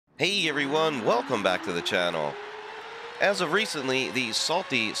Hey everyone, welcome back to the channel. As of recently, the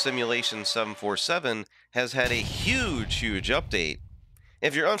Salty Simulation 747 has had a huge update.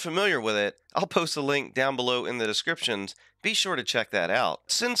 If you're unfamiliar with it, I'll post a link down below in the descriptions. Be sure to check that out.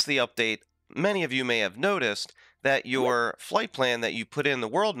 Since the update, many of you may have noticed that your flight plan that you put in the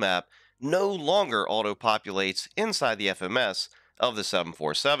world map no longer auto-populates inside the FMS of the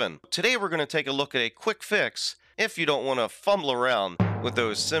 747. Today we're going to take a look at a quick fix if you don't want to fumble around with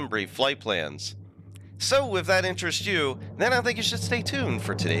those SimBrief flight plans. So if that interests you, then I think you should stay tuned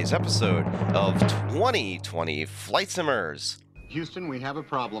for today's episode of 2020 Flight Simmers. Houston, we have a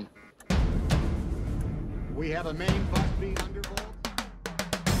problem. We have a main bus being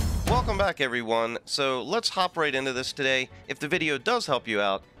undervolted. Welcome back everyone. So let's hop right into this today. If the video does help you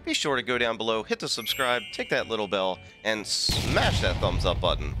out, be sure to go down below, hit the subscribe, tick that little bell, and smash that thumbs up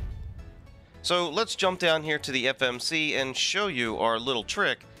button. So let's jump down here to the FMC and show you our little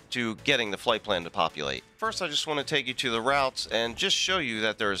trick to getting the flight plan to populate. First, I just want to take you to the routes and just show you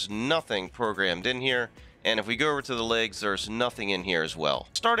that there's nothing programmed in here. And if we go over to the legs, there's nothing in here as well.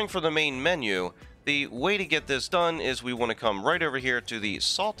 Starting from the main menu, the way to get this done is we want to come right over here to the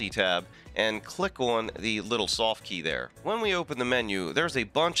Salty tab and click on the little soft key there. When we open the menu, there's a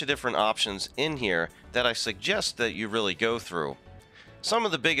bunch of different options in here that I suggest that you really go through. Some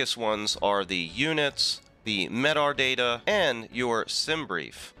of the biggest ones are the units, the MEDAR data, and your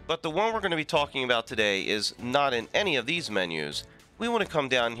SimBrief. But the one we're going to be talking about today is not in any of these menus. We want to come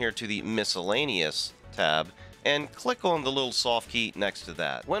down here to the Miscellaneous tab and click on the little soft key next to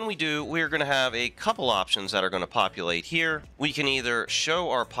that. When we do, we're going to have a couple options that are going to populate here. We can either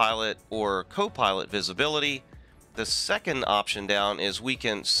show our pilot or co-pilot visibility. The second option down is we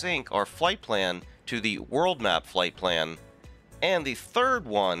can sync our flight plan to the world map flight plan. And the third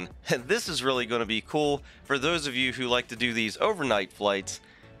one, and this is really going to be cool for those of you who like to do these overnight flights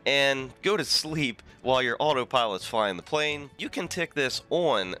and go to sleep while your autopilot's flying the plane, you can tick this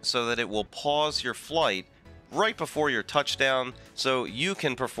on so that it will pause your flight right before your touchdown so you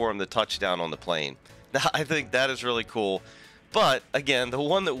can perform the touchdown on the plane. Now, I think that is really cool. But again, the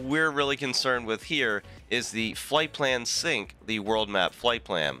one that we're really concerned with here is the flight plan sync, the world map flight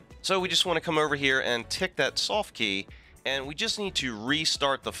plan. So we just want to come over here and tick that soft key, and we just need to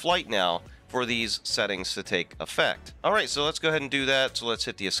restart the flight now for these settings to take effect. All right, so let's go ahead and do that. So let's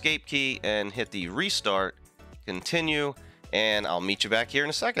hit the escape key and hit the restart, continue, and I'll meet you back here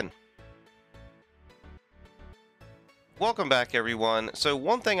in a second. Welcome back everyone. So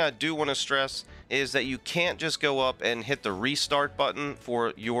one thing I do want to stress is that you can't just go up and hit the restart button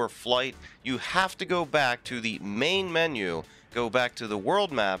for your flight. You have to go back to the main menu, go back to the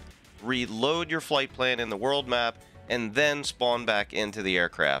world map, reload your flight plan in the world map, and then spawn back into the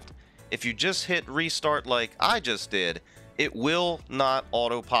aircraft. If you just hit restart like I just did, it will not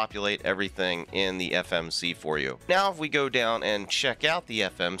auto-populate everything in the FMC for you. Now if we go down and check out the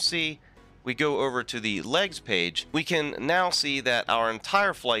FMC, we go over to the legs page, we can now see that our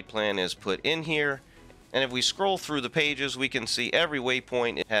entire flight plan is put in here. And if we scroll through the pages, we can see every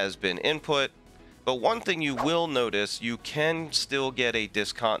waypoint has been input. But one thing you will notice, you can still get a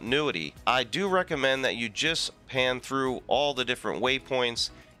discontinuity. I do recommend that you just pan through all the different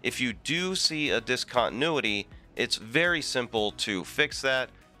waypoints. If you do see a discontinuity, it's very simple to fix that.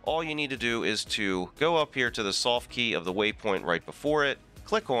 All you need to do is to go up here to the soft key of the waypoint right before it,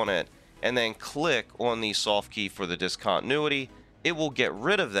 click on it, and then click on the soft key for the discontinuity. It will get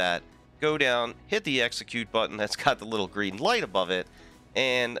rid of that. Go down, hit the execute button that's got the little green light above it,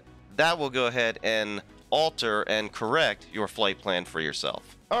 and that will go ahead and alter and correct your flight plan for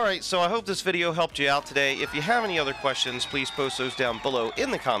yourself. Alright, so I hope this video helped you out today. If you have any other questions, please post those down below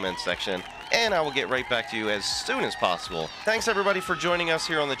in the comments section, and I will get right back to you as soon as possible. Thanks everybody for joining us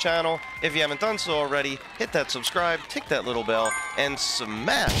here on the channel. If you haven't done so already, hit that subscribe, tick that little bell, and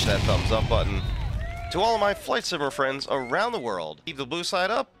smash that thumbs up button. To all of my flight simmer friends around the world, keep the blue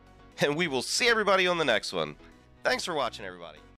side up, and we will see everybody on the next one. Thanks for watching everybody.